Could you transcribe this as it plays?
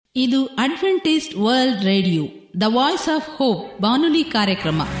ಇದು Adventist world radio the voice of hope ಬಾನುಲಿ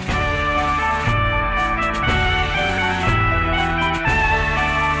ಕಾರ್ಯಕ್ರಮ.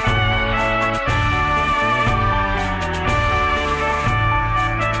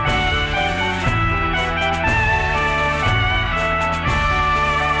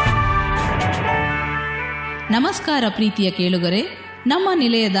 ನಮಸ್ಕಾರ ಪ್ರೀತಿಯ ಕೇಳುಗರೆ, ನಮ್ಮ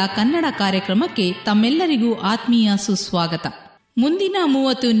ನಿಲಯದ ಕನ್ನಡ ಕಾರ್ಯಕ್ರಮಕ್ಕೆ ತಮ್ಮೆಲ್ಲರಿಗೂ ಆತ್ಮೀಯ ಸುಸ್ವಾಗತ. ಮುಂದಿನ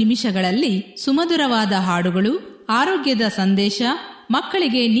 30 ನಿಮಿಷಗಳಲ್ಲಿ ಸುಮಧುರವಾದ ಹಾಡುಗಳು, ಆರೋಗ್ಯದ ಸಂದೇಶ,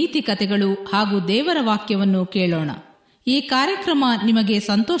 ಮಕ್ಕಳಿಗೆ ನೀತಿ ಕಥೆಗಳು ಹಾಗೂ ದೇವರ ವಾಕ್ಯವನ್ನು ಕೇಳೋಣ. ಈ ಕಾರ್ಯಕ್ರಮ ನಿಮಗೆ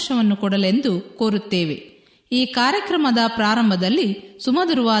ಸಂತೋಷವನ್ನು ಕೊಡಲೆಂದು ಕೋರುತ್ತೇವೆ. ಈ ಕಾರ್ಯಕ್ರಮದ ಪ್ರಾರಂಭದಲ್ಲಿ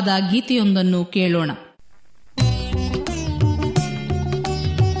ಸುಮಧುರವಾದ ಗೀತೆಯೊಂದನ್ನು ಕೇಳೋಣ.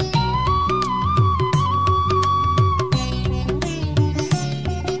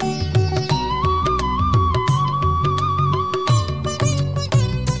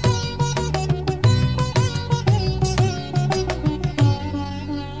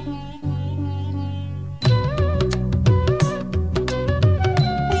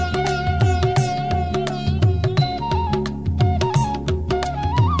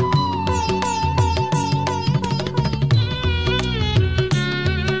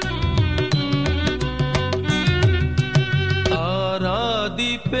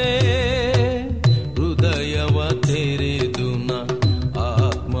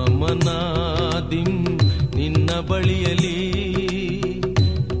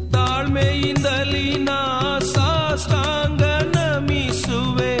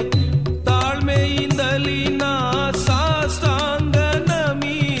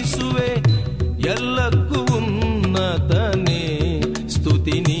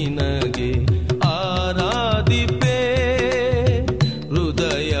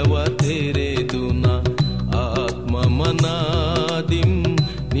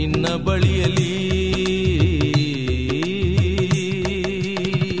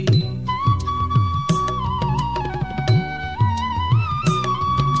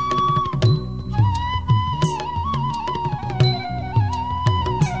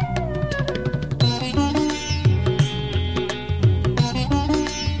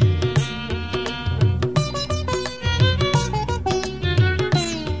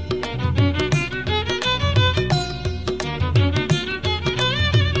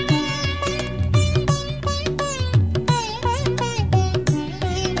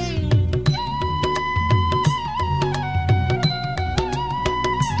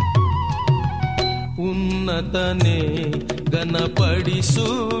 ಉನ್ನತನೇ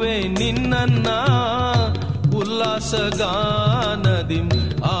ಘನಪಡಿಸುವೆ ನಿನ್ನನ್ನ ಉಲ್ಲಾಸಗಾನದಿ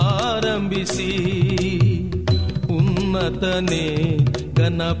ಆರಂಭಿಸಿ. ಉನ್ನತನೇ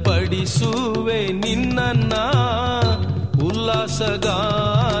ಘನಪಡಿಸುವೆ ನಿನ್ನನ್ನ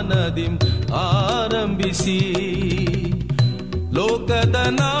ಉಲ್ಲಾಸಗಾನದಿ ಆರಂಭಿಸಿ. ಲೋಕದ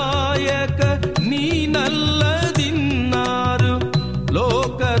ನಾಯಕ ನೀನಲ್ಲದಿನ್ನಾರು,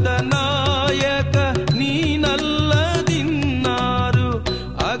 ಲೋಕದ ನಾಯಕ ನೀನಲ್ಲದಿನ್ನಾರು,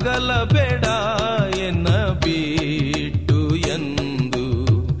 ಅಗಲಬೇಡ ಎನ್ನ ಬಿಟ್ಟು ಎಂದು,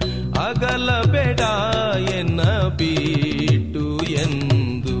 ಅಗಲಬೇಡ ಎನ್ನ ಬಿಟ್ಟು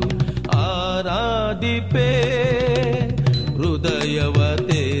ಎಂದು ಆರಾಧಿಪೆ. ಹೃದಯವ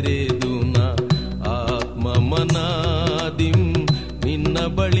ತೆರೆದು ನ ಆತ್ಮ ಮನಾದಿಂ ನಿನ್ನ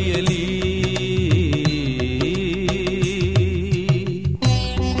ಬಳಿಯಲಿ.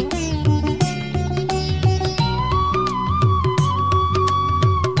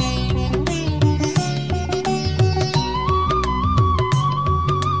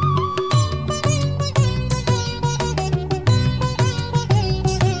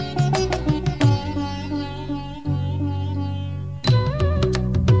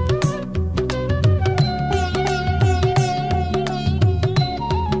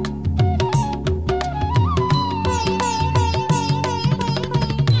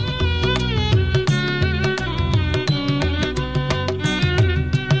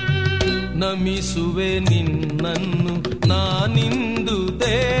 ನಮಿಸುವೆ ನಿನ್ನನ್ನು ನಾನಿಂದು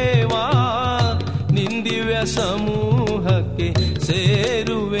ದೇವಾ, ನಿಂದಿವ್ಯ ಸಮೂಹಕ್ಕೆ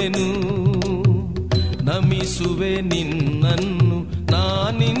ಸೇರುವೆನು. ನಮಿಸುವೆ ನಿನ್ನನ್ನು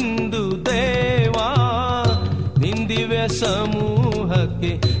ನಾನಿಂದು ದೇವಾ, ನಿಂದಿವ್ಯ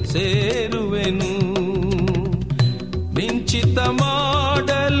ಸಮೂಹಕ್ಕೆ ಸೇರುವೆನು. ನಿಂಚಿತ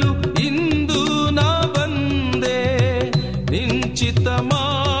ಮಾಡಲು ಇಂದು ನಾ ಬಂದೆ, ನಿಂಚಿತ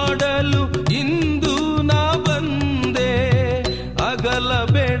ಮಾಡಲು ಇಂದು ನಾ ಬಂದೆ.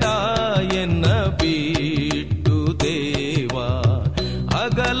 ಅಗಲಬೇಡ ಎನ್ನ ಬಿಟ್ಟು ದೇವಾ,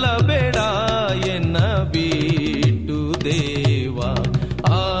 ಅಗಲಬೇಡ ಎನ್ನ ಬಿಟ್ಟು ದೇವಾ.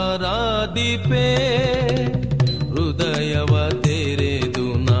 ಆ ದೀಪೆ ಹೃದಯವ ತೆರೆದು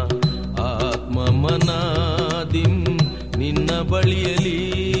ನ ಆತ್ಮ ಮನಾದಿಂ ನಿನ್ನ ಬಳಿಯಲಿ.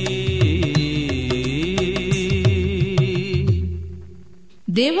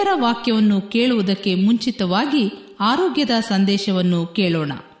 ದೇವರ ವಾಕ್ಯವನ್ನು ಕೇಳುವುದಕ್ಕೆ ಮುಂಚಿತವಾಗಿ ಆರೋಗ್ಯದ ಸಂದೇಶವನ್ನು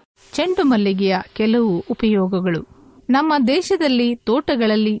ಕೇಳೋಣ. ಚೆಂಡು ಮಲ್ಲಿಗೆಯ ಕೆಲವು ಉಪಯೋಗಗಳು. ನಮ್ಮ ದೇಶದಲ್ಲಿ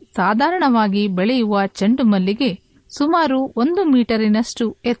ತೋಟಗಳಲ್ಲಿ ಸಾಧಾರಣವಾಗಿ ಬೆಳೆಯುವ ಚೆಂಡು ಮಲ್ಲಿಗೆ ಸುಮಾರು 1 ಮೀಟರಿನಷ್ಟು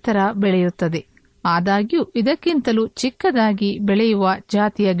ಎತ್ತರ ಬೆಳೆಯುತ್ತದೆ. ಆದಾಗ್ಯೂ ಇದಕ್ಕಿಂತಲೂ ಚಿಕ್ಕದಾಗಿ ಬೆಳೆಯುವ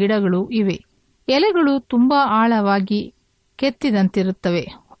ಜಾತಿಯ ಗಿಡಗಳು ಇವೆ. ಎಲೆಗಳು ತುಂಬಾ ಆಳವಾಗಿ ಕೆತ್ತಿದಂತಿರುತ್ತವೆ.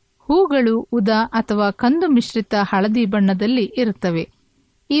 ಹೂಗಳು ಉದಾ ಅಥವಾ ಕಂದು ಮಿಶ್ರಿತ ಹಳದಿ ಬಣ್ಣದಲ್ಲಿ ಇರುತ್ತವೆ.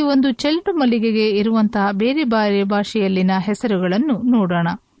 ಈ ಒಂದು ಚೆಂಡು ಮಲ್ಲಿಗೆಗೆ ಇರುವಂತಹ ಬೇರೆ ಬೇರೆ ಭಾಷೆಯಲ್ಲಿನ ಹೆಸರುಗಳನ್ನು ನೋಡೋಣ.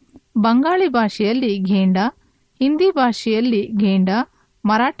 ಬಂಗಾಳಿ ಭಾಷೆಯಲ್ಲಿ ಘೇಂಡ, ಹಿಂದಿ ಭಾಷೆಯಲ್ಲಿ ಘೇಂಡ,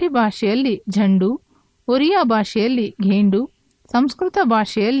 ಮರಾಠಿ ಭಾಷೆಯಲ್ಲಿ ಝಂಡು, ಒರಿಯಾ ಭಾಷೆಯಲ್ಲಿ ಘೇಂಡು, ಸಂಸ್ಕೃತ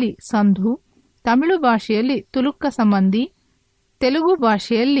ಭಾಷೆಯಲ್ಲಿ ಸಂಧು, ತಮಿಳು ಭಾಷೆಯಲ್ಲಿ ತುಲುಕ ಸಂಬಂಧಿ, ತೆಲುಗು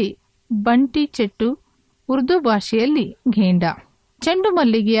ಭಾಷೆಯಲ್ಲಿ ಬಂಟಿ ಚೆಟ್ಟು, ಉರ್ದು ಭಾಷೆಯಲ್ಲಿ ಘೇಂಡ. ಚೆಂಡು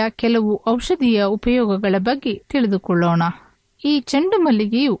ಮಲ್ಲಿಗೆಯ ಕೆಲವು ಔಷಧೀಯ ಉಪಯೋಗಗಳ ಬಗ್ಗೆ ತಿಳಿದುಕೊಳ್ಳೋಣ. ಈ ಚೆಂಡು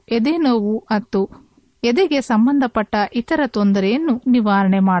ಮಲ್ಲಿಗೆಯು ಎದೆ ನೋವು ಮತ್ತು ಎದೆಗೆ ಸಂಬಂಧಪಟ್ಟ ಇತರ ತೊಂದರೆಯನ್ನು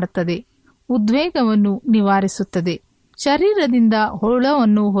ನಿವಾರಣೆ ಮಾಡುತ್ತದೆ. ಉದ್ವೇಗವನ್ನು ನಿವಾರಿಸುತ್ತದೆ. ಶರೀರದಿಂದ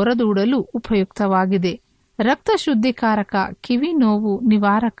ಹುಳವನ್ನು ಹೊರದೂಡಲು ಉಪಯುಕ್ತವಾಗಿದೆ. ರಕ್ತ ಶುದ್ಧೀಕಾರಕ, ಕಿವಿ ನೋವು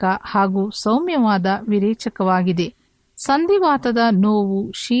ನಿವಾರಕ ಹಾಗೂ ಸೌಮ್ಯವಾದ ವಿರೇಚಕವಾಗಿದೆ. ಸಂಧಿವಾತದ ನೋವು,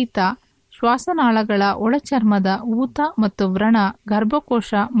 ಶೀತ, ಶ್ವಾಸನಾಳಗಳ ಒಳಚರ್ಮದ ಊತ ಮತ್ತು ವ್ರಣ,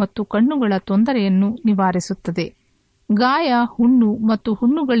 ಗರ್ಭಕೋಶ ಮತ್ತು ಕಣ್ಣುಗಳ ತೊಂದರೆಯನ್ನು ನಿವಾರಿಸುತ್ತದೆ. ಗಾಯ, ಹುಣ್ಣು ಮತ್ತು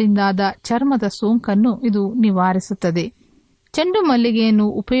ಹುಣ್ಣುಗಳಿಂದಾದ ಚರ್ಮದ ಸೋಂಕನ್ನು ಇದು ನಿವಾರಿಸುತ್ತದೆ. ಚೆಂಡು ಮಲ್ಲಿಗೆಯನ್ನು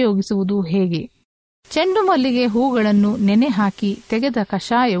ಉಪಯೋಗಿಸುವುದು ಹೇಗೆ? ಚೆಂಡು ಮಲ್ಲಿಗೆ ಹೂಗಳನ್ನು ನೆನೆ ಹಾಕಿ ತೆಗೆದ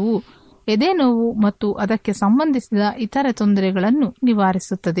ಕಷಾಯವು ಎದೆನೋವು ಮತ್ತು ಅದಕ್ಕೆ ಸಂಬಂಧಿಸಿದ ಇತರ ತೊಂದರೆಗಳನ್ನು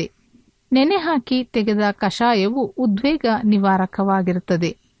ನಿವಾರಿಸುತ್ತದೆ. ನೆನೆ ಹಾಕಿ ತೆಗೆದ ಕಷಾಯವು ಉದ್ವೇಗ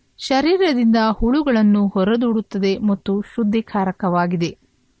ನಿವಾರಕವಾಗಿರುತ್ತದೆ. ಶರೀರದಿಂದ ಹುಳುಗಳನ್ನು ಹೊರದೂಡುತ್ತದೆ ಮತ್ತು ಶುದ್ಧೀಕಾರಕವಾಗಿದೆ.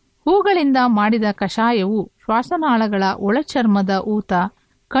 ಹೂಗಳಿಂದ ಮಾಡಿದ ಕಷಾಯವು ಶ್ವಾಸನಾಳಗಳ ಒಳಚರ್ಮದ ಊತ,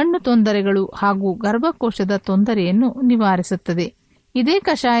 ಕಣ್ಣು ತೊಂದರೆಗಳು ಹಾಗೂ ಗರ್ಭಕೋಶದ ತೊಂದರೆಯನ್ನು ನಿವಾರಿಸುತ್ತದೆ. ಇದೇ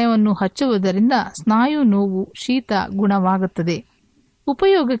ಕಷಾಯವನ್ನು ಹಚ್ಚುವುದರಿಂದ ಸ್ನಾಯು ನೋವು, ಶೀತ ಗುಣವಾಗುತ್ತದೆ.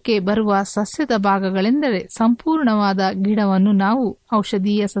 ಉಪಯೋಗಕ್ಕೆ ಬರುವ ಸಸ್ಯದ ಭಾಗಗಳೆಂದರೆ ಸಂಪೂರ್ಣವಾದ ಗಿಡವನ್ನು ನಾವು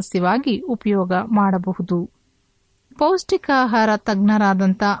ಔಷಧೀಯ ಸಸ್ಯವಾಗಿ ಉಪಯೋಗ ಮಾಡಬಹುದು. ಪೌಷ್ಟಿಕಾಹಾರ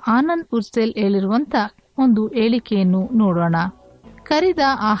ತಜ್ಞರಾದಂಥ ಆನಂದ್ ಉರ್ಸೆಲ್ ಹೇಳಿರುವಂಥ ಒಂದು ಹೇಳಿಕೆಯನ್ನು ನೋಡೋಣ. ಕರಿದ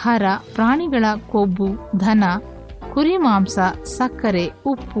ಆಹಾರ, ಪ್ರಾಣಿಗಳ ಕೊಬ್ಬು, ದನ, ಕುರಿ ಮಾಂಸ, ಸಕ್ಕರೆ,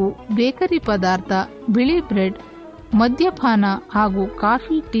 ಉಪ್ಪು, ಬೇಕರಿ ಪದಾರ್ಥ, ಬಿಳಿ ಬ್ರೆಡ್, ಮದ್ಯಪಾನ ಹಾಗೂ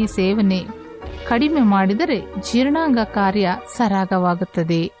ಕಾಫಿ, ಟೀ ಸೇವನೆ ಕಡಿಮೆ ಮಾಡಿದರೆ ಜೀರ್ಣಾಂಗ ಕಾರ್ಯ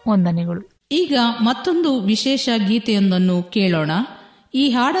ಸರಾಗವಾಗುತ್ತದೆ. ವಂದನೆಗಳು. ಈಗ ಮತ್ತೊಂದು ವಿಶೇಷ ಗೀತೆಯೊಂದನ್ನು ಕೇಳೋಣ. ಈ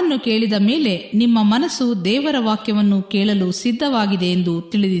ಹಾಡನ್ನು ಕೇಳಿದ ಮೇಲೆ ನಿಮ್ಮ ಮನಸ್ಸು ದೇವರ ವಾಕ್ಯವನ್ನು ಕೇಳಲು ಸಿದ್ಧವಾಗಿದೆ ಎಂದು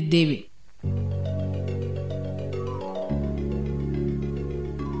ತಿಳಿದಿದ್ದೇವೆ.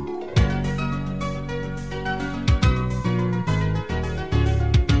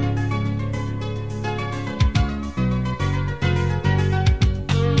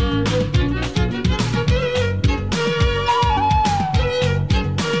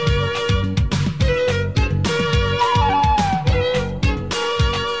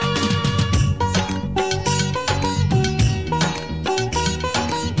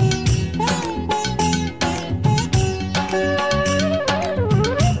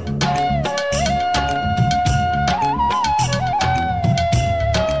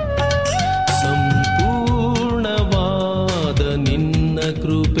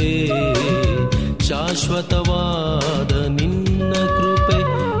 ಶಾಶ್ವತವಾದ ನಿನ್ನ ಕೃಪೆ,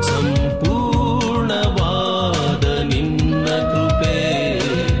 ಸಂಪೂರ್ಣವಾದ ನಿನ್ನ ಕೃಪೆ,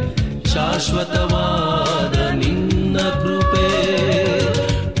 ಶಾಶ್ವತವಾದ ನಿನ್ನ ಕೃಪೆ,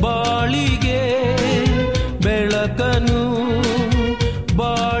 ಬಾಳಿಗೆ ಬೆಳಕನು,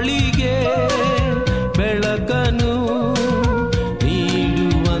 ಬಾಳಿಗೆ ಬೆಳಕನು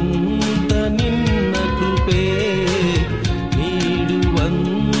ನೀಡುವಂತ ನಿನ್ನ ಕೃಪೆ,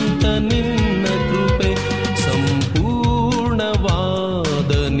 ನೀಡುವಂತ ನಿನ್ನ ಕೃಪೆ, ಸಂಪೂರ್ಣವಾದ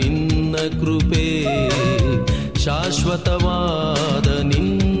ನಿನ್ನ ಕೃಪೆ, ಶಾಶ್ವತವಾದ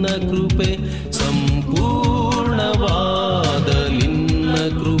ನಿನ್ನ ಕೃಪೆ,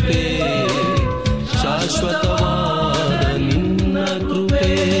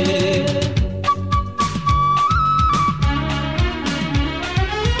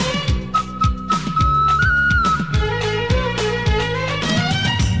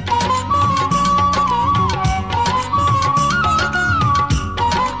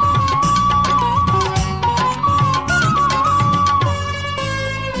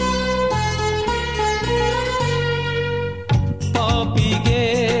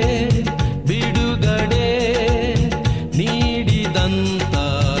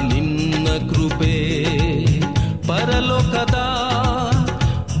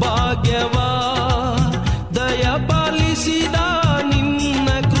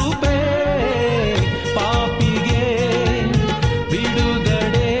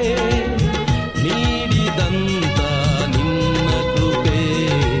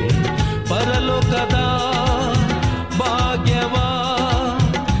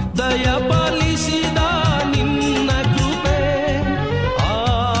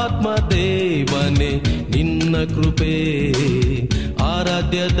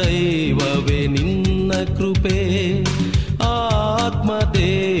 ದೈವವೇ ನಿನ್ನ ಕೃಪೆ,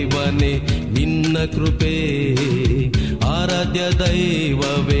 ಆತ್ಮದೇವನೇ ನಿನ್ನ ಕೃಪೆ, ಆರಾಧ್ಯ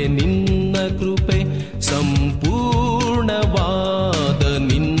ದೈವವೇ ನಿನ್ನ ಕೃಪೆ, ಸಂಪೂರ್ಣವಾದ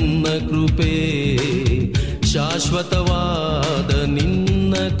ನಿನ್ನ ಕೃಪೆ, ಶಾಶ್ವತವಾದ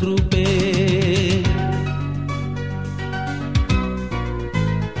ನಿನ್ನ ಕೃಪೆ.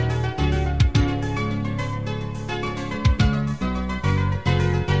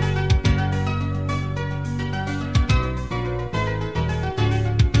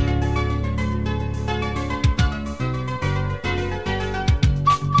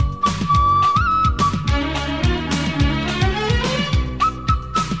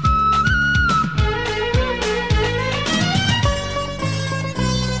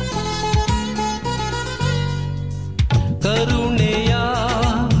 ಕರುಣೆಯ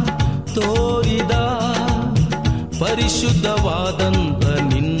ತೋರಿದ ಪರಿಶುದ್ಧವಾದಂತ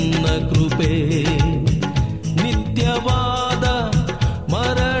ನಿನ್ನ ಕೃಪೆ, ನಿತ್ಯವಾದ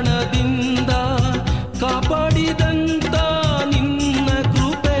ಮರಣದಿಂದ ಕಾಪಾಡಿದಂತ ನಿನ್ನ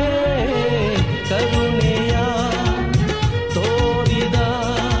ಕೃಪೆ, ಕರುಣೆಯ ತೋರಿದ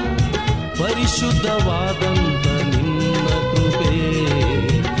ಪರಿಶುದ್ಧವಾದಂತ ನಿನ್ನ ಕೃಪೆ,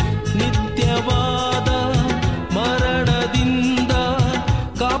 ನಿತ್ಯವಾದ ಮರಣದಿಂದ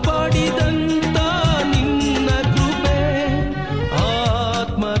ಕಾಪಾಡಿದಂತ ನಿನ್ನ ಕೃಪೆ,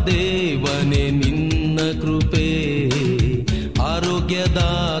 ಆತ್ಮದೇವನೇ ನಿನ್ನ ಕೃಪೆ,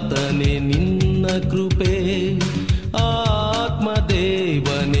 ಆರೋಗ್ಯದಾತನೇ ನಿನ್ನ ಕೃಪೆ,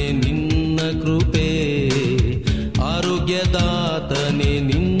 ಆತ್ಮದೇವನೇ ನಿನ್ನ ಕೃಪೆ, ಆರೋಗ್ಯದಾತನೇ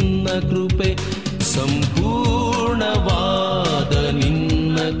ನಿನ್ನ ಕೃಪೆ, ಸಂಪೂರ್ಣವಾದ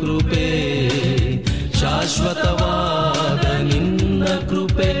ನಿನ್ನ ಕೃಪೆ, ಶಾಶ್ವತವಾದ ನಿನ್ನ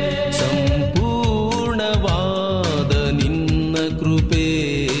ಕೃಪೆ, ಸಂಪೂರ್ಣವಾದ ನಿನ್ನ ಕೃಪೆ,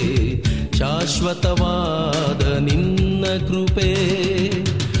 ಶಾಶ್ವತವಾದ ನಿನ್ನ ಕೃಪೆ,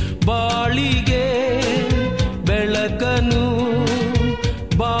 ಬಾಳಿಗೆ ಬೆಳಕನು,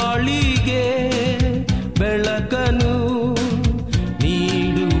 ಬಾಳಿಗೆ ಬೆಳಕನು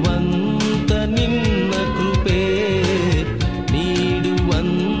ನೀಡುವಂತ ನಿನ್ನ ಕೃಪೆ,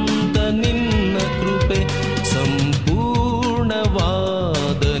 ನೀಡುವಂತ ನಿನ್ನ ಕೃಪೆ, ಸಂಪೂರ್ಣವಾದ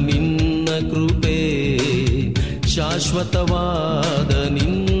ನಿನ್ನ ಕೃಪೆ, ಶಾಶ್ವತವಾದ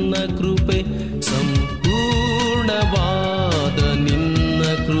ನಿನ್ನ ಕೃಪೆ, ಸಂಪೂರ್ಣವಾದ ನಿನ್ನ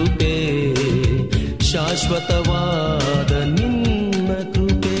ಕೃಪೆ, ಶಾಶ್ವತವಾದ ನಿನ್ನ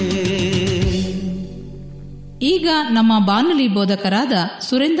ಕೃಪೆ. ಈಗ ನಮ್ಮ ಬಾನುಲಿ ಬೋಧಕರಾದ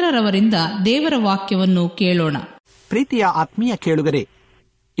ಸುರೇಂದ್ರರವರಿಂದ ದೇವರ ವಾಕ್ಯವನ್ನು ಕೇಳೋಣ. ಪ್ರೀತಿಯ ಆತ್ಮೀಯ ಕೇಳುಗರೆ,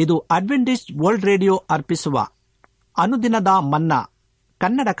 ಇದು ಅಡ್ವೆಂಟಿಸ್ಟ್ ವರ್ಲ್ಡ್ ರೇಡಿಯೋ ಅರ್ಪಿಸುವ ಅನುದಿನದ ಮನ್ನಾ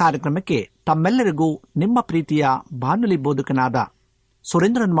ಕನ್ನಡ ಕಾರ್ಯಕ್ರಮಕ್ಕೆ ತಮ್ಮೆಲ್ಲರಿಗೂ ನಿಮ್ಮ ಪ್ರೀತಿಯ ಬಾನುಲಿ ಬೋಧಕನಾದ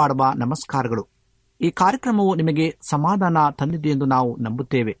ಸುರೇಂದ್ರನ್ ಮಾಡುವ ನಮಸ್ಕಾರಗಳು. ಈ ಕಾರ್ಯಕ್ರಮವು ನಿಮಗೆ ಸಮಾಧಾನ ತಂದಿದೆ ಎಂದು ನಾವು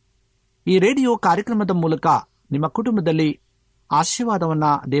ನಂಬುತ್ತೇವೆ. ಈ ರೇಡಿಯೋ ಕಾರ್ಯಕ್ರಮದ ಮೂಲಕ ನಿಮ್ಮ ಕುಟುಂಬದಲ್ಲಿ ಆಶೀರ್ವಾದವನ್ನ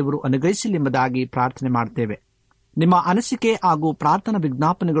ದೇವರು ಅನುಗ್ರಹಿಸಲಿ ಎಂಬುದಾಗಿ ಪ್ರಾರ್ಥನೆ ಮಾಡುತ್ತೇವೆ. ನಿಮ್ಮ ಅನಿಸಿಕೆ ಹಾಗೂ ಪ್ರಾರ್ಥನಾ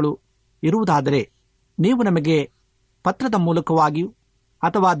ವಿಜ್ಞಾಪನೆಗಳು ಇರುವುದಾದರೆ ನೀವು ನಮಗೆ ಪತ್ರದ ಮೂಲಕವಾಗಿಯೂ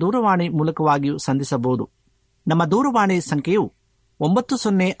ಅಥವಾ ದೂರವಾಣಿ ಮೂಲಕವಾಗಿಯೂ ಸಂಧಿಸಬಹುದು. ನಮ್ಮ ದೂರವಾಣಿ ಸಂಖ್ಯೆಯು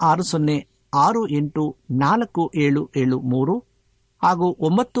 9060684773 ಹಾಗೂ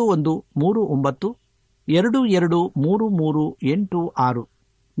 9139223386.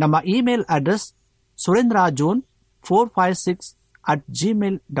 ನಮ್ಮ ಇಮೇಲ್ ಅಡ್ರೆಸ್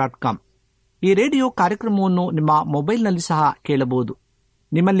surendra.john456@gmail.com. ಈ ರೇಡಿಯೋ ಕಾರ್ಯಕ್ರಮವನ್ನು ನಿಮ್ಮ ಮೊಬೈಲ್ನಲ್ಲಿ ಸಹ ಕೇಳಬಹುದು.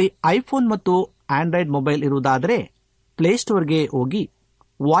 ನಿಮ್ಮಲ್ಲಿ ಐಫೋನ್ ಮತ್ತು ಆಂಡ್ರಾಯ್ಡ್ ಮೊಬೈಲ್ ಇರುವುದಾದರೆ ಪ್ಲೇಸ್ಟೋರ್ಗೆ ಹೋಗಿ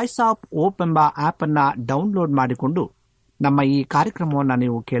ವಾಯ್ಸ್ ಆಫ್ ಓಪ್ ಎಂಬ ಆಪ್ ಅನ್ನು ಡೌನ್ಲೋಡ್ ಮಾಡಿಕೊಂಡು ನಮ್ಮ ಈ ಕಾರ್ಯಕ್ರಮವನ್ನು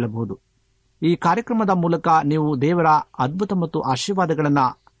ನೀವು ಕೇಳಬಹುದು. ಈ ಕಾರ್ಯಕ್ರಮದ ಮೂಲಕ ನೀವು ದೇವರ ಅದ್ಭುತ ಮತ್ತು ಆಶೀರ್ವಾದಗಳನ್ನು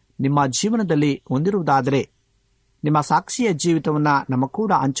ನಿಮ್ಮ ಜೀವನದಲ್ಲಿ ಹೊಂದಿರುವುದಾದರೆ ನಿಮ್ಮ ಸಾಕ್ಷಿಯ ಜೀವಿತವನ್ನು ನಮ್ಮ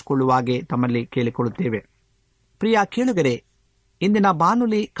ಕೂಡ ಹಂಚಿಕೊಳ್ಳುವಾಗೆ ತಮ್ಮಲ್ಲಿ ಕೇಳಿಕೊಳ್ಳುತ್ತೇವೆ. ಪ್ರಿಯ ಕೇಳುಗರೆ, ಇಂದಿನ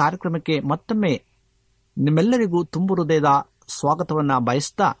ಬಾನುಲಿ ಕಾರ್ಯಕ್ರಮಕ್ಕೆ ಮತ್ತೊಮ್ಮೆ ನಿಮ್ಮೆಲ್ಲರಿಗೂ ತುಂಬು ಹೃದಯದ ಸ್ವಾಗತವನ್ನು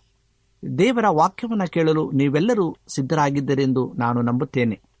ಬಯಸ್ತಾ, ದೇವರ ವಾಕ್ಯವನ್ನು ಕೇಳಲು ನೀವೆಲ್ಲರೂ ಸಿದ್ಧರಾಗಿದ್ದೀರೆಂದು ನಾನು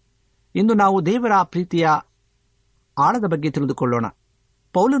ನಂಬುತ್ತೇನೆ. ಇಂದು ನಾವು ದೇವರ ಪ್ರೀತಿಯ ಆಳದ ಬಗ್ಗೆ ತಿಳಿದುಕೊಳ್ಳೋಣ.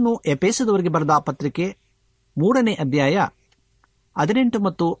 ಪೌಲನು ಎಫೆಸದವರಿಗೆ ಬರೆದ ಪತ್ರಿಕೆ 3ನೇ ಅಧ್ಯಾಯ 18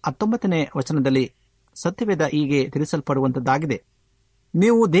 ಮತ್ತು 19ನೇ ವಚನದಲ್ಲಿ ಸತ್ಯವೇದ ಹೀಗೆ ತಿಳಿಸಲ್ಪಡುವಂತದ್ದಾಗಿದೆ: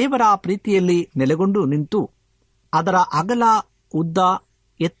 ನೀವು ದೇವರ ಪ್ರೀತಿಯಲ್ಲಿ ನೆಲೆಗೊಂಡು ನಿಂತು ಅದರ ಅಗಲ, ಉದ್ದ,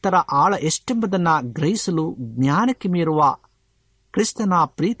 ಎತ್ತರ, ಆಳ ಎಷ್ಟೆಂಬುದನ್ನು ಗ್ರಹಿಸಲು ಜ್ಞಾನಕ್ಕೆ ಮೀರುವ ಕ್ರಿಸ್ತನ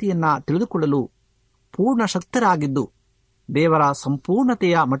ಪ್ರೀತಿಯನ್ನ ತಿಳಿದುಕೊಳ್ಳಲು ಪೂರ್ಣ ಶಕ್ತರಾಗಿದ್ದು ದೇವರ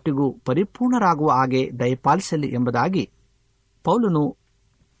ಸಂಪೂರ್ಣತೆಯ ಮಟ್ಟಿಗೂ ಪರಿಪೂರ್ಣರಾಗುವ ಹಾಗೆ ದಯಪಾಲಿಸಲಿ ಎಂಬುದಾಗಿ ಪೌಲನು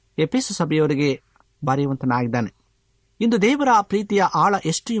ಎಫೆಸ ಸಭೆಯವರಿಗೆ ಬರೆಯುವಂತನಾಗಿದ್ದಾನೆ. ಇಂದು ದೇವರ ಪ್ರೀತಿಯ ಆಳ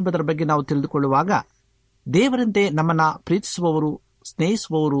ಎಷ್ಟು ಎಂಬುದರ ಬಗ್ಗೆ ನಾವು ತಿಳಿದುಕೊಳ್ಳುವಾಗ, ದೇವರಂತೆ ನಮ್ಮನ್ನು ಪ್ರೀತಿಸುವವರು,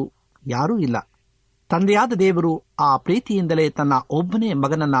 ಸ್ನೇಹಿಸುವವರು ಯಾರೂ ಇಲ್ಲ. ತಂದೆಯಾದ ದೇವರು ಆ ಪ್ರೀತಿಯಿಂದಲೇ ತನ್ನ ಒಬ್ಬನೇ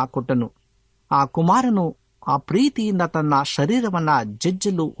ಮಗನನ್ನ ಕೊಟ್ಟನು. ಆ ಕುಮಾರನು ಆ ಪ್ರೀತಿಯಿಂದ ತನ್ನ ಶರೀರವನ್ನ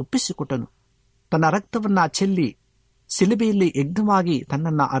ಜಜ್ಜಲು ಒಪ್ಪಿಸಿಕೊಟ್ಟನು. ತನ್ನ ರಕ್ತವನ್ನ ಚೆಲ್ಲಿ ಶಿಲುಬೆಯಲ್ಲಿ ಯಜ್ಞವಾಗಿ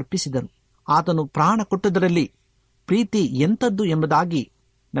ತನ್ನನ್ನು ಅರ್ಪಿಸಿದನು. ಆತನು ಪ್ರಾಣ ಕೊಟ್ಟದರಲ್ಲಿ ಪ್ರೀತಿ ಎಂಥದ್ದು ಎಂಬುದಾಗಿ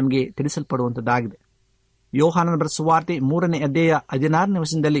ನಮಗೆ ತಿಳಿಸಲ್ಪಡುವಂಥದ್ದಾಗಿದೆ. ಯೋಹಾನನ ಬರೆದ ಸುವಾರ್ತೆ 3ನೇ ಅಧ್ಯಾಯ 16ನೇ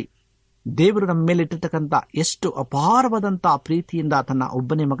ವಚನದಲ್ಲಿ ದೇವರು ನಮ್ಮ ಮೇಲೆ ಇಟ್ಟಿರ್ತಕ್ಕಂಥ ಎಷ್ಟು ಅಪಾರವಾದಂಥ ಪ್ರೀತಿಯಿಂದ ತನ್ನ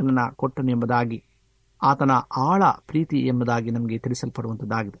ಒಬ್ಬನೇ ಮಗನನ್ನ ಕೊಟ್ಟನು ಎಂಬುದಾಗಿ, ಆತನ ಆಳ ಪ್ರೀತಿ ಎಂಬುದಾಗಿ ನಮಗೆ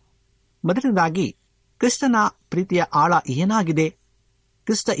ತಿಳಿಸಲ್ಪಡುವಂಥದ್ದಾಗಿದೆ. ಮೊದಲನೇದಾಗಿ ಕ್ರಿಸ್ತನ ಪ್ರೀತಿಯ ಆಳ ಏನಾಗಿದೆ?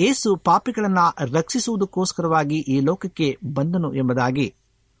 ಕ್ರಿಸ್ತ ಯೇಸು ಪಾಪಿಗಳನ್ನ ರಕ್ಷಿಸುವುದಕ್ಕೋಸ್ಕರವಾಗಿ ಈ ಲೋಕಕ್ಕೆ ಬಂದನು ಎಂಬುದಾಗಿ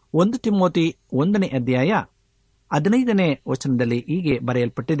 1 ತಿಮೋತಿ 1ನೇ ಅಧ್ಯಾಯ 15ನೇ ವಚನದಲ್ಲಿ ಹೀಗೆ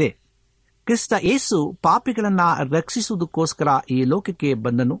ಬರೆಯಲ್ಪಟ್ಟಿದೆ. ಕ್ರಿಸ್ತ ಯೇಸು ಪಾಪಿಗಳನ್ನ ರಕ್ಷಿಸುವುದಕ್ಕೋಸ್ಕರ ಈ ಲೋಕಕ್ಕೆ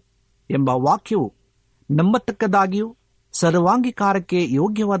ಬಂದನು ಎಂಬ ವಾಕ್ಯವು ನಂಬತಕ್ಕದಾಗಿಯೂ ಸರ್ವಾಂಗೀಕಾರಕ್ಕೆ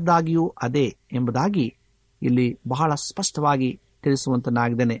ಯೋಗ್ಯವಾದಾಗಿಯೂ ಅದೇ ಎಂಬುದಾಗಿ ಇಲ್ಲಿ ಬಹಳ ಸ್ಪಷ್ಟವಾಗಿ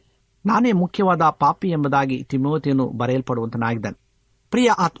ತಿಳಿಸುವಂತನಾಗಿದ್ದಾನೆ. ನಾನೇ ಮುಖ್ಯವಾದ ಪಾಪಿ ಎಂಬುದಾಗಿ ತಿಮೋತಿಯನು ಬರೆಯಲ್ಪಡುವಂತನಾಗಿದ್ದಾನೆ. ಪ್ರಿಯ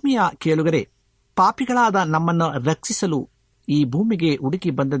ಆತ್ಮೀಯ ಕೇಳುಗರೆ, ಪಾಪಿಗಳಾದ ನಮ್ಮನ್ನು ರಕ್ಷಿಸಲು ಈ ಭೂಮಿಗೆ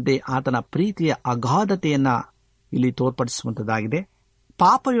ಹುಡುಕಿ ಬಂದದ್ದೇ ಆತನ ಪ್ರೀತಿಯ ಅಗಾಧತೆಯನ್ನ ಇಲ್ಲಿ ತೋರ್ಪಡಿಸುವಂತದ್ದಾಗಿದೆ.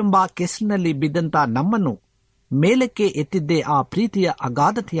 ಪಾಪವೆಂಬ ಕೆಸರಿನಲ್ಲಿ ಬಿದ್ದಂತ ನಮ್ಮನ್ನು ಮೇಲಕ್ಕೆ ಎತ್ತಿದ್ದೇ ಆ ಪ್ರೀತಿಯ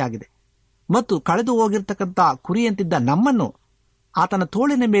ಅಗಾಧತೆಯಾಗಿದೆ. ಮತ್ತು ಕಳೆದು ಹೋಗಿರ್ತಕ್ಕಂಥ ಕುರಿಯಂತಿದ್ದ ನಮ್ಮನ್ನು ಆತನ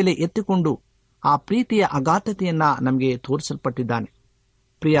ತೋಳಿನ ಮೇಲೆ ಎತ್ತಿಕೊಂಡು ಆ ಪ್ರೀತಿಯ ಅಗಾಧತೆಯನ್ನ ನಮಗೆ ತೋರಿಸಲ್ಪಟ್ಟಿದ್ದಾನೆ.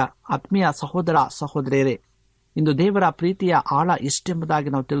 ಪ್ರಿಯ ಆತ್ಮೀಯ ಸಹೋದರ ಸಹೋದರಿಯರೇ, ಇಂದು ದೇವರ ಪ್ರೀತಿಯ ಆಳ ಎಷ್ಟೆಂಬುದಾಗಿ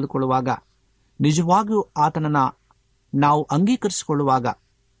ನಾವು ತಿಳಿದುಕೊಳ್ಳುವಾಗ, ನಿಜವಾಗಿಯೂ ಆತನನ್ನ ನಾವು ಅಂಗೀಕರಿಸಿಕೊಳ್ಳುವಾಗ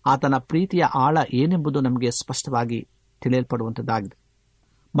ಆತನ ಪ್ರೀತಿಯ ಆಳ ಏನೆಂಬುದು ನಮಗೆ ಸ್ಪಷ್ಟವಾಗಿ ತಿಳಿಯಲ್ಪಡುವಂಥದ್ದಾಗಿದೆ.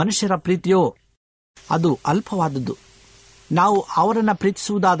 ಮನುಷ್ಯರ ಪ್ರೀತಿಯೋ ಅದು ಅಲ್ಪವಾದದ್ದು. ನಾವು ಅವರನ್ನು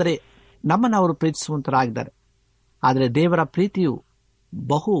ಪ್ರೀತಿಸುವುದಾದರೆ ನಮ್ಮನ್ನು ಅವರು ಪ್ರೀತಿಸುವಂತರಾಗಿದ್ದಾರೆ. ಆದರೆ ದೇವರ ಪ್ರೀತಿಯು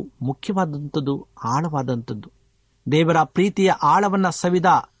ಬಹು ಮುಖ್ಯವಾದಂಥದ್ದು, ಆಳವಾದಂಥದ್ದು. ದೇವರ ಪ್ರೀತಿಯ ಆಳವನ್ನು ಸವಿದ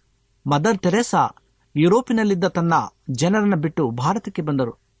ಮದರ್ ತೆರೇಸಾ ಯುರೋಪಿನಲ್ಲಿದ್ದ ತನ್ನ ಜನರನ್ನು ಬಿಟ್ಟು ಭಾರತಕ್ಕೆ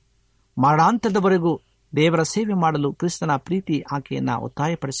ಬಂದರು. ಮರಣಾಂತದವರೆಗೂ ದೇವರ ಸೇವೆ ಮಾಡಲು ಕ್ರಿಸ್ತನ ಪ್ರೀತಿ ಆಕೆಯನ್ನು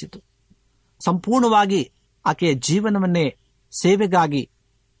ಒತ್ತಾಯಪಡಿಸಿತು. ಸಂಪೂರ್ಣವಾಗಿ ಆಕೆಯ ಜೀವನವನ್ನೇ ಸೇವೆಗಾಗಿ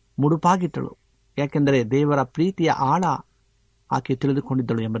ಮುಡುಪಾಗಿಟ್ಟಳು. ಯಾಕೆಂದರೆ ದೇವರ ಪ್ರೀತಿಯ ಆಳ ಆಕೆ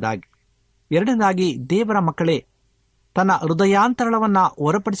ತಿಳಿದುಕೊಂಡಿದ್ದಳು ಎಂಬುದಾಗಿ. ಎರಡನೇದಾಗಿ, ದೇವರ ಮಕ್ಕಳೇ, ತನ್ನ ಹೃದಯಾಂತರಳವನ್ನು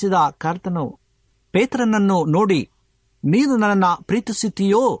ಹೊರಪಡಿಸಿದ ಕರ್ತನು ಪೇತ್ರನನ್ನು ನೋಡಿ, ನೀನು ನನ್ನನ್ನು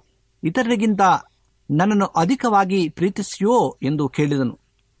ಪ್ರೀತಿಸುತ್ತೀಯೋ, ಇತರರಿಗಿಂತ ನನ್ನನ್ನು ಅಧಿಕವಾಗಿ ಪ್ರೀತಿಸಿಯೋ ಎಂದು ಕೇಳಿದನು.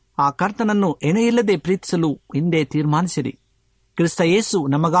 ಆ ಕರ್ತನನ್ನು ಎಣೆಯಿಲ್ಲದೆ ಪ್ರೀತಿಸಲು ಹಿಂದೆ ತೀರ್ಮಾನಿಸಿರಿ. ಕ್ರಿಸ್ತ ಯೇಸು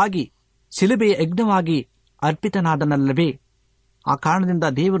ನಮಗಾಗಿ ಶಿಲುಬೆಯ ಯಜ್ಞವಾಗಿ ಅರ್ಪಿತನಾದನಲ್ಲವೇ? ಆ ಕಾರಣದಿಂದ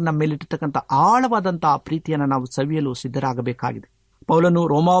ದೇವರು ನಮ್ಮ ಮೇಲಿಟ್ಟಿರ್ತಕ್ಕಂಥ ಆಳವಾದಂತಹ ಪ್ರೀತಿಯನ್ನು ನಾವು ಸವಿಯಲು ಸಿದ್ಧರಾಗಬೇಕಾಗಿದೆ. ಪೌಲನು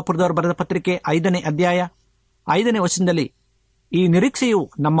ರೋಮಾಪುರದವರು ಬರೆದ ಪತ್ರಿಕೆ 5ನೇ ಅಧ್ಯಾಯ 5ನೇ ವಚನದಲ್ಲಿ, ಈ ನಿರೀಕ್ಷೆಯು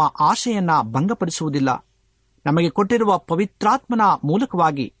ನಮ್ಮ ಆಶೆಯನ್ನ ಭಂಗಪಡಿಸುವುದಿಲ್ಲ, ನಮಗೆ ಕೊಟ್ಟಿರುವ ಪವಿತ್ರಾತ್ಮನ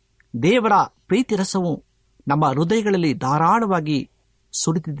ಮೂಲಕವಾಗಿ ದೇವರ ಪ್ರೀತಿ ರಸವು ನಮ್ಮ ಹೃದಯಗಳಲ್ಲಿ ಧಾರಾಳವಾಗಿ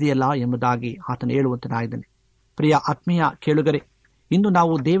ಸುರಿದಿದೆಯಲ್ಲ ಎಂಬುದಾಗಿ ಆತನು ಹೇಳುವಂತನಾಗಿದ್ದಾನೆ. ಪ್ರಿಯ ಆತ್ಮೀಯ ಕೇಳುಗರೆ, ಇಂದು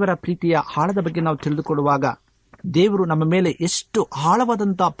ನಾವು ದೇವರ ಪ್ರೀತಿಯ ಆಳದ ಬಗ್ಗೆ ನಾವು ತಿಳಿದುಕೊಳ್ಳುವಾಗ ದೇವರು ನಮ್ಮ ಮೇಲೆ ಎಷ್ಟು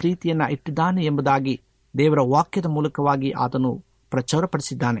ಆಳವಾದಂತಹ ಪ್ರೀತಿಯನ್ನ ಇಟ್ಟಿದ್ದಾನೆ ಎಂಬುದಾಗಿ ದೇವರ ವಾಕ್ಯದ ಮೂಲಕವಾಗಿ ಆತನು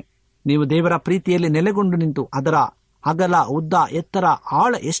ಪ್ರಚಾರಪಡಿಸಿದ್ದಾನೆ. ನೀವು ದೇವರ ಪ್ರೀತಿಯಲ್ಲಿ ನೆಲೆಗೊಂಡು ನಿಂತು ಅದರ ಅಗಲ, ಉದ್ದ, ಎತ್ತರ,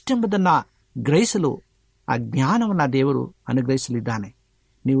 ಆಳ ಎಷ್ಟೆಂಬುದನ್ನ ಗ್ರಹಿಸಲು ಆ ಜ್ಞಾನವನ್ನ ದೇವರು ಅನುಗ್ರಹಿಸಲಿದ್ದಾನೆ.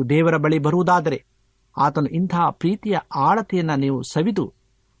 ನೀವು ದೇವರ ಬಳಿ ಬರುವುದಾದರೆ ಆತನು ಇಂತಹ ಪ್ರೀತಿಯ ಆಳತೆಯನ್ನ ನೀವು ಸವಿದು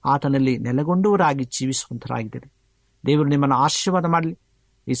ಆತನಲ್ಲಿ ನೆಲೆಗೊಂಡವರಾಗಿ ಜೀವಿಸುವಂತರಾಗಿದ್ದೀರಿ. ದೇವರು ನಿಮ್ಮನ್ನು ಆಶೀರ್ವಾದ ಮಾಡಲಿ.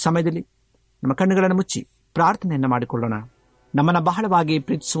 ಈ ಸಮಯದಲ್ಲಿ ನಮ್ಮ ಕಣ್ಣುಗಳನ್ನು ಮುಚ್ಚಿ ಪ್ರಾರ್ಥನೆಯನ್ನು ಮಾಡಿಕೊಳ್ಳೋಣ. ನಮ್ಮನ್ನು ಬಹಳವಾಗಿ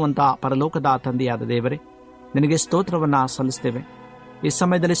ಪ್ರೀತಿಸುವಂತಹ ಪರಲೋಕದ ತಂದೆಯಾದ ದೇವರೇ, ನಿನಗೆ ಸ್ತೋತ್ರವನ್ನ ಸಲ್ಲಿಸ್ತೇವೆ. ಈ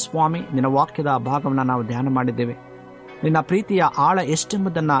ಸಮಯದಲ್ಲಿ ಸ್ವಾಮಿ, ನಿನ್ನ ವಾಕ್ಯದ ಭಾಗವನ್ನು ನಾವು ಧ್ಯಾನ ಮಾಡಿದ್ದೇವೆ. ನಿನ್ನ ಪ್ರೀತಿಯ ಆಳ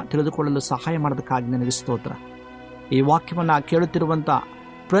ಎಷ್ಟೆಂಬುದನ್ನು ತಿಳಿದುಕೊಳ್ಳಲು ಸಹಾಯ ಮಾಡೋದಕ್ಕಾಗಿ ನಿನಗೆ ಸ್ತೋತ್ರ. ಈ ವಾಕ್ಯವನ್ನು ಕೇಳುತ್ತಿರುವಂಥ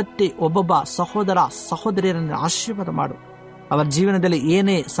ಪ್ರತಿ ಒಬ್ಬೊಬ್ಬ ಸಹೋದರ ಸಹೋದರಿಯರನ್ನು ಆಶೀರ್ವಾದ ಮಾಡು. ಅವರ ಜೀವನದಲ್ಲಿ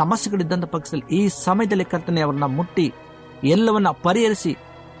ಏನೇ ಸಮಸ್ಯೆಗಳಿದ್ದಂಥ ಪಕ್ಷದಲ್ಲಿ ಈ ಸಮಯದಲ್ಲಿ ಕರ್ತನೆ ಅವರನ್ನ ಮುಟ್ಟಿ ಎಲ್ಲವನ್ನ ಪರಿಹರಿಸಿ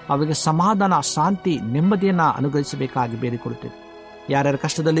ಅವರಿಗೆ ಸಮಾಧಾನ, ಶಾಂತಿ, ನೆಮ್ಮದಿಯನ್ನು ಅನುಗ್ರಹಿಸಬೇಕಾಗಿ ಬೇಡಿಕೊಳ್ಳುತ್ತೇವೆ. ಯಾರ್ಯಾರ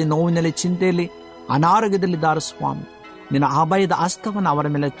ಕಷ್ಟದಲ್ಲಿ, ನೋವಿನಲ್ಲಿ, ಚಿಂತೆಯಲ್ಲಿ, ಅನಾರೋಗ್ಯದಲ್ಲಿದ್ದಾರೆ ಸ್ವಾಮಿ, ನಿನ್ನ ಅಭಯದ ಹಸ್ತವನ್ನು ಅವರ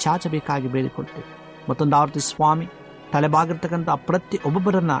ಮೇಲೆ ಚಾಚಬೇಕಾಗಿ ಬೇಡಿಕೊಳ್ತೇವೆ. ಮತ್ತೊಂದು ಆವರ್ತಿ ಸ್ವಾಮಿ, ತಲೆಬಾಗಿರ್ತಕ್ಕಂಥ ಪ್ರತಿ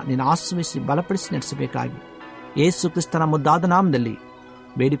ಒಬ್ಬೊಬ್ಬರನ್ನ ನೀನು ಆಶ್ರಯಿಸಿ ಬಲಪಡಿಸಿ ನಡೆಸಬೇಕಾಗಿ ಯೇಸು ಕ್ರಿಸ್ತನ ಮುದ್ದಾದ ನಾಮದಲ್ಲಿ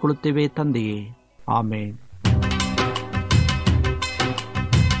ಬೇಡಿಕೊಳ್ಳುತ್ತೇವೆ ತಂದೆಯೇ, ಆಮೇನ್.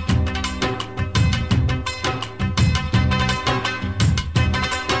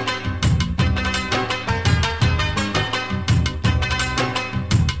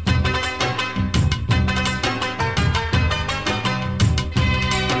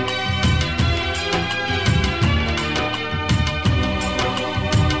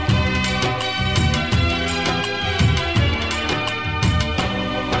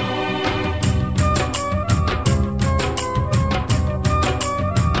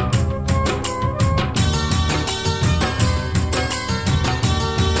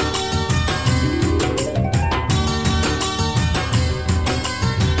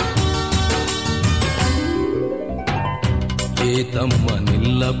 ತಮ್ಮ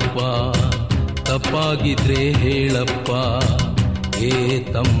ನಿಲ್ಲಪ್ಪ, ತಪ್ಪಾಗಿದ್ರೆ ಹೇಳಪ್ಪ. ಏ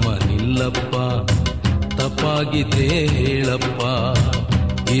ತಮ್ಮ ನಿಲ್ಲಪ್ಪ, ತಪ್ಪಾಗಿದ್ರೆ ಹೇಳಪ್ಪ.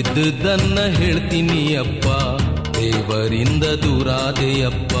 ಇದ್ದುದನ್ನ ಹೇಳ್ತೀನಿ ಅಪ್ಪ, ದೇವರಿಂದ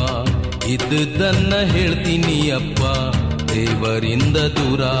ದೂರಾದೆಯಪ್ಪ. ಇದ್ದುದನ್ನ ಹೇಳ್ತೀನಿ ಅಪ್ಪ, ದೇವರಿಂದ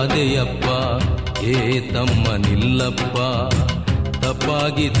ದೂರಾದೆಯಪ್ಪ. ಏ ತಮ್ಮ ನಿಲ್ಲಪ್ಪ,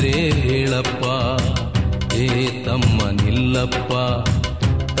 ತಪ್ಪಾಗಿದ್ರೆ ಹೇಳಪ್ಪ. ಏ ತಮ್ಮ ನಿಲ್ಲಪ್ಪ,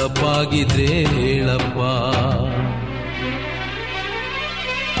 ತಪ್ಪಾಗಿದ್ರೆ ಹೇಳಪ್ಪ.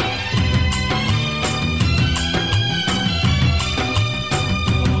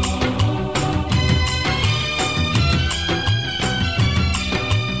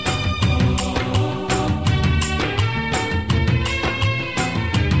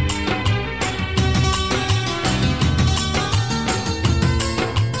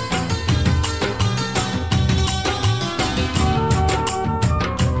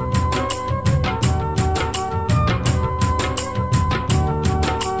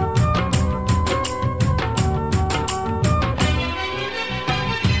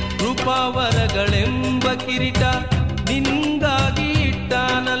 ಕೃಪಾವರಗಳೆಂಬ ಕಿರೀಟ ನಿಂಗಾಗಿ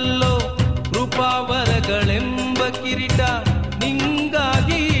ಇಟ್ಟಾನಲ್ಲೋ. ಕೃಪಾವರಗಳೆಂಬ ಕಿರೀಟ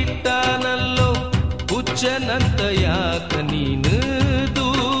ನಿಂಗಾಗಿ ಇಟ್ಟಾನಲ್ಲೋ. ಹುಚ್ಚನಂತ ಯಾಕ ನೀನು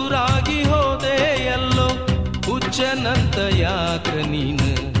ದೂರಾಗಿ ಹೋದೆಯಲ್ಲೋ. ಹುಚ್ಚನಂತ ಯಾಕ ನೀನು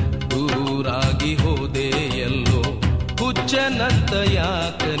ದೂರಾಗಿ ಹೋದೆಯಲ್ಲೋ. ಹುಚ್ಚನಂತ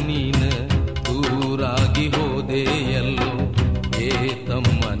ಯಾಕ ನೀನು ದೂರಾಗಿ ಹೋದೆಯಲ್ಲೋ. ಏ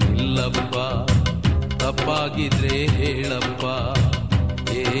ತಮ್ಮ ನಿಲ್ಲಪ್ಪ, ತಪ್ಪಾಗಿದ್ರೆ ಹೇಳಪ್ಪ.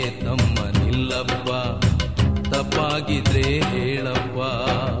 ಏ ತಮ್ಮ ನಿಲ್ಲಪ್ಪ, ತಪ್ಪಾಗಿದ್ರೆ ಹೇಳಪ್ಪ.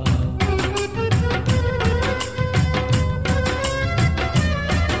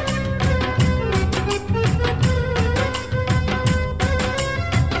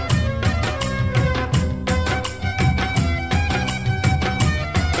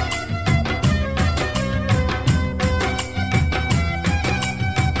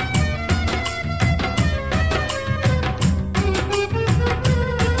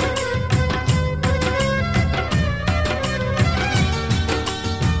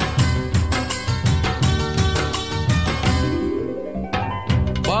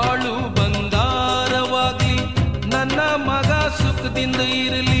 ಸುಖದಿಂದ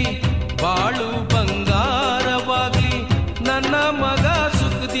ಇರಲಿ, ಬಾಳು ಬಂಗಾರವಾಗ್ಲಿ. ನನ್ನ ಮಗ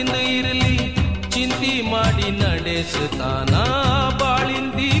ಸುಖದಿಂದ ಇರಲಿ, ಚಿಂತೆ ಮಾಡಿ ನಡೆಸುತ್ತಾನ. ಬಾಳಿನ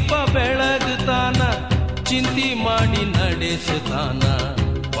ದೀಪ ಬೆಳಗುತ್ತಾನ, ಚಿಂತೆ ಮಾಡಿ ನಡೆಸುತ್ತಾನ.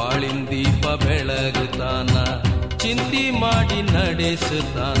 ಬಾಳಿನ ದೀಪ ಬೆಳಗುತ್ತಾನ, ಚಿಂತೆ ಮಾಡಿ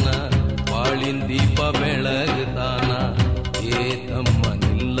ನಡೆಸುತ್ತಾನ. ಬಾಳಿನ ದೀಪ ಬೆಳಗುತ್ತಾನ. ಏ ತಮ್ಮ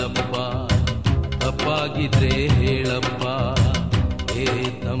ನಿಲ್ಲಪ್ಪ, ತಪ್ಪಾಗಿದ್ರೆ ಹೇಳಪ್ಪ. ಏ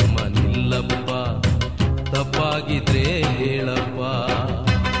ತಮ್ಮ ನಿಲ್ಲಪ್ಪ, ತಪ್ಪಾಗಿದ್ರೆ ಹೇಳಪ್ಪ.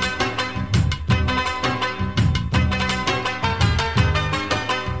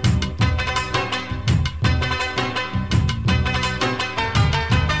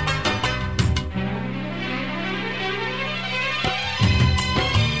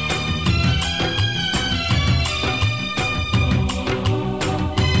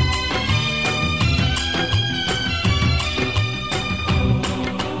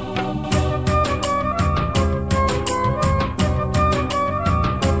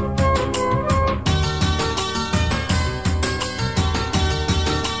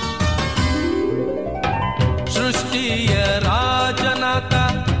 ಸೃಷ್ಟಿಯ ರಾಜನಾಥ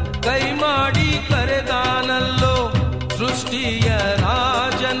ಕೈ ಮಾಡಿ ಕರೆದಾನಲ್ಲೋ. ಸೃಷ್ಟಿಯ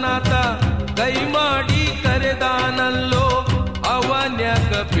ರಾಜನಾಥ ಕೈ ಮಾಡಿ ಕರೆದಾನಲ್ಲೋ.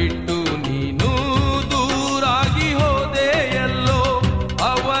 ಅವನ್ಯಾಕ ಬಿಟ್ಟು ನೀನು ದೂರಾಗಿ ಹೋದೆಯಲ್ಲೋ.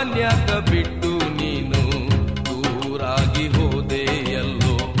 ಅವನ್ಯಾಕ ಬಿಟ್ಟು ನೀನು ದೂರಾಗಿ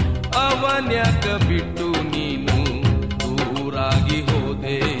ಹೋದೆಯಲ್ಲೋ. ಅವನ್ಯಾಕ ಬಿಟ್ಟು ನೀನು ದೂರಾಗಿ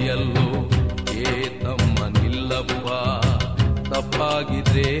ಹೋದೆಯಲ್ಲೋ. ಏ ತಮ್ಮ ನಿಲ್ಲಪ್ಪ,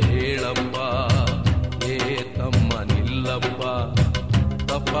 ತಪ್ಪಾಗಿದ್ರೆ ಹೇಳಪ್ಪ. ಏ ತಮ್ಮ ನಿಲ್ಲಪ್ಪ,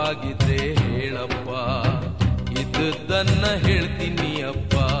 ತಪ್ಪಾಗಿದ್ರೆ ಹೇಳಪ್ಪ. ಇದ್ದುದನ್ನ ಹೇಳ್ತೀನಿ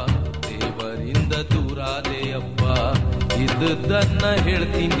ಅಪ್ಪ, ದೇವರಿಂದ ದೂರಾದೆಯಪ್ಪ. ಇದ್ದುದನ್ನ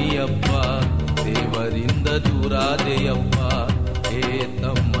ಹೇಳ್ತೀನಿ ಅಪ್ಪ, ದೇವರಿಂದ ದೂರಾದೆಯಪ್ಪ. ಏ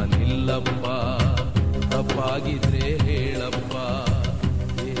ತಮ್ಮ ನಿಲ್ಲಪ್ಪ, ತಪ್ಪಾಗಿದ್ರೆ ಹೇಳಪ್ಪ.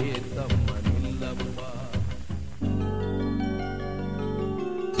 ಏ ತಮ್ಮ ನಿಲ್ಲಪ್ಪ.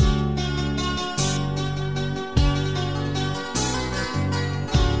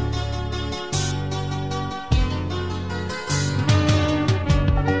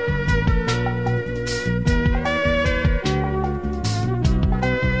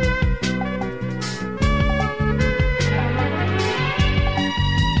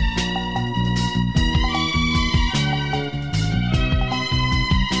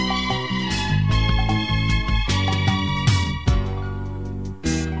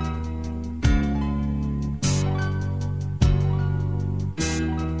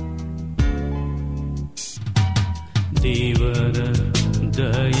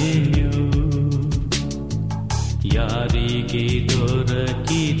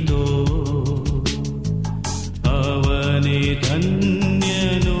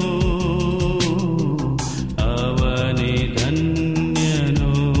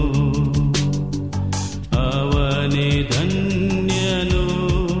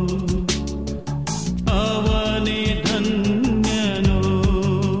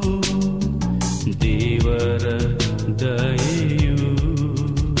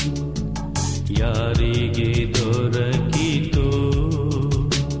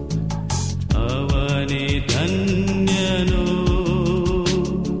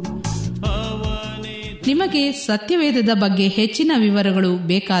 ನಿಮಗೆ ಸತ್ಯವೇದದ ಬಗ್ಗೆ ಹೆಚ್ಚಿನ ವಿವರಗಳು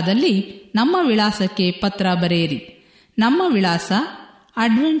ಬೇಕಾದಲ್ಲಿ ನಮ್ಮ ವಿಳಾಸಕ್ಕೆ ಪತ್ರ ಬರೆಯಿರಿ. ನಮ್ಮ ವಿಳಾಸ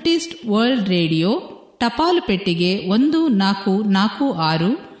ಅಡ್ವೆಂಟಿಸ್ಟ್ ವರ್ಲ್ಡ್ ರೇಡಿಯೋ, ಟಪಾಲು ಪೆಟ್ಟಿಗೆ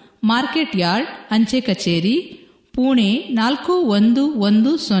 1446, ಮಾರ್ಕೆಟ್ ಯಾರ್ಡ್, ಅಂಚೆ ಕಚೇರಿ, ಪುಣೆ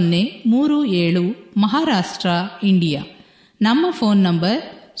 411037, ಮಹಾರಾಷ್ಟ್ರ, ಇಂಡಿಯಾ. ನಮ್ಮ ಫೋನ್ ನಂಬರ್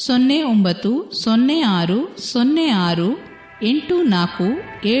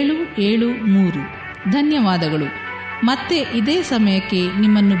 0996068473. ಧನ್ಯವಾದಗಳು. ಮತ್ತೆ ಇದೇ ಸಮಯಕ್ಕೆ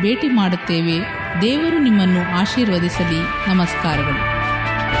ನಿಮ್ಮನ್ನು ಭೇಟಿ ಮಾಡುತ್ತೇವೆ. ದೇವರು ನಿಮ್ಮನ್ನು ಆಶೀರ್ವದಿಸಲಿ. ನಮಸ್ಕಾರಗಳು.